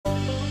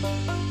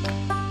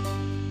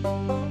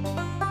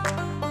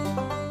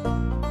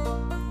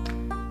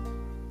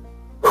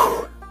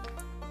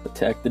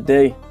attack the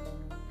day.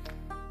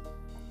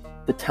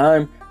 The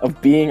time of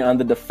being on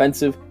the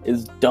defensive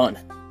is done.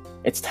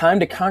 It's time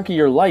to conquer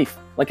your life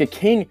like a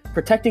king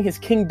protecting his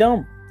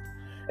kingdom.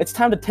 It's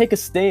time to take a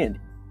stand.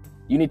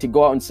 You need to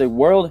go out and say,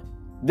 world,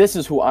 this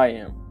is who I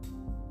am.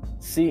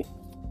 See,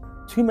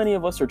 too many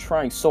of us are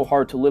trying so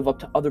hard to live up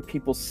to other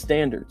people's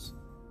standards,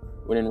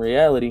 when in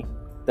reality,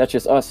 that's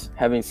just us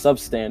having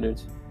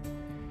substandards.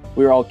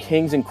 We're all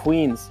kings and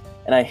queens,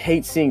 and I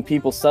hate seeing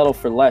people settle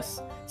for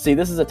less. See,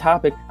 this is a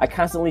topic I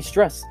constantly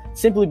stress,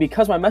 simply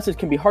because my message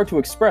can be hard to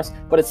express,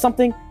 but it's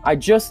something I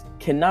just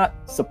cannot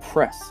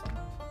suppress.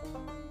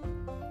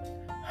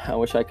 I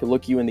wish I could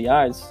look you in the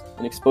eyes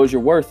and expose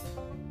your worth.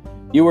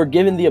 You were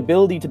given the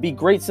ability to be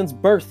great since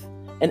birth,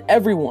 and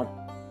everyone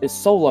is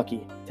so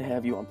lucky to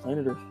have you on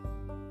planet Earth.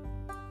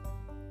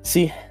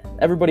 See,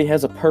 everybody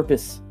has a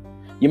purpose.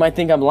 You might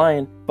think I'm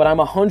lying, but I'm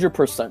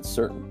 100%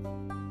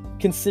 certain.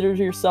 Consider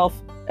yourself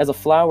as a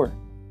flower.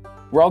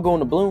 We're all going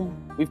to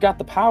bloom. We've got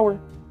the power.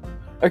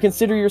 Or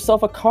consider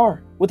yourself a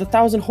car with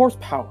 1,000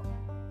 horsepower.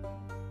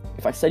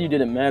 If I said you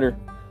didn't matter,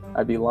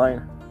 I'd be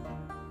lying.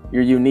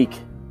 You're unique,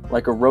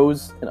 like a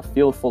rose in a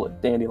field full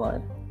of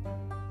dandelion.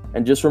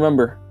 And just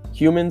remember,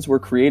 humans were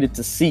created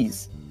to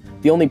seize.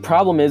 The only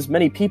problem is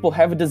many people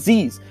have a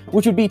disease,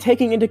 which would be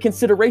taking into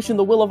consideration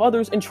the will of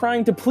others and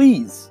trying to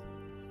please.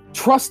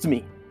 Trust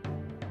me,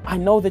 I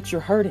know that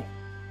you're hurting.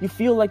 You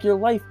feel like your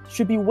life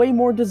should be way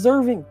more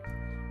deserving,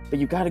 but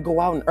you gotta go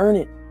out and earn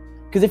it.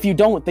 Because if you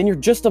don't, then you're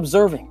just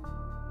observing.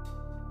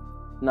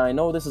 Now I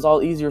know this is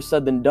all easier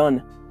said than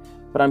done,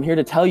 but I'm here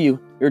to tell you,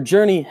 your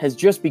journey has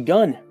just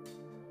begun.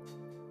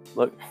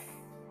 Look,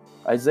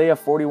 Isaiah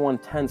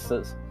 41:10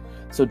 says,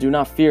 "So do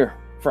not fear,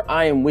 for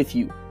I am with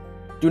you.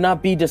 Do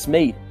not be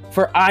dismayed,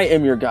 for I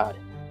am your God.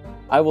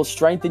 I will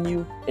strengthen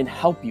you and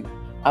help you.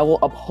 I will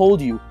uphold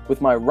you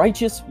with my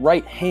righteous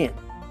right hand."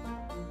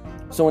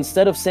 So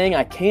instead of saying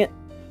I can't,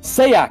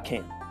 say I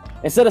can.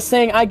 Instead of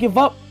saying I give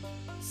up,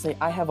 say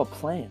I have a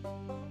plan.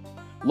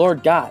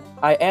 Lord God,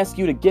 I ask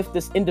you to gift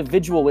this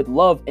individual with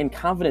love and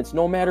confidence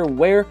no matter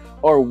where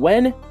or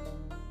when.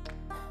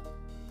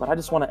 But I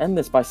just want to end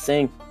this by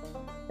saying,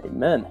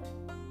 Amen.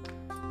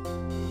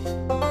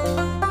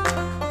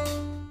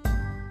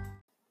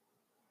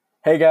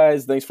 Hey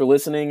guys, thanks for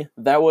listening.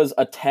 That was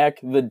Attack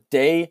the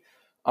Day.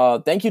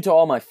 Thank you to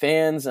all my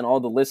fans and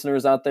all the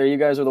listeners out there. You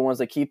guys are the ones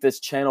that keep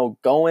this channel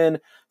going.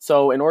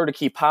 So in order to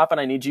keep popping,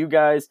 I need you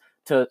guys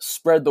to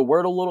spread the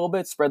word a little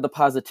bit, spread the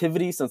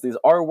positivity, since these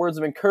are words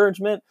of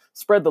encouragement,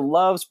 spread the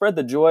love, spread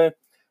the joy.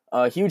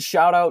 Huge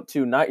shout out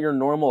to Not Your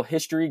Normal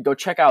History. Go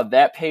check out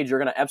that page. You're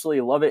going to absolutely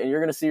love it. And you're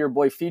going to see your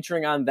boy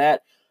featuring on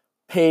that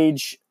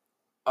page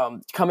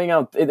coming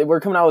out.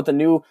 We're coming out with a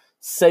new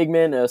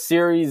segment, a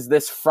series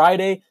this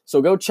Friday.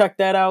 So go check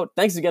that out.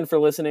 Thanks again for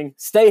listening.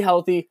 Stay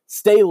healthy,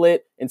 stay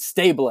lit, and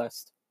stay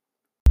blessed.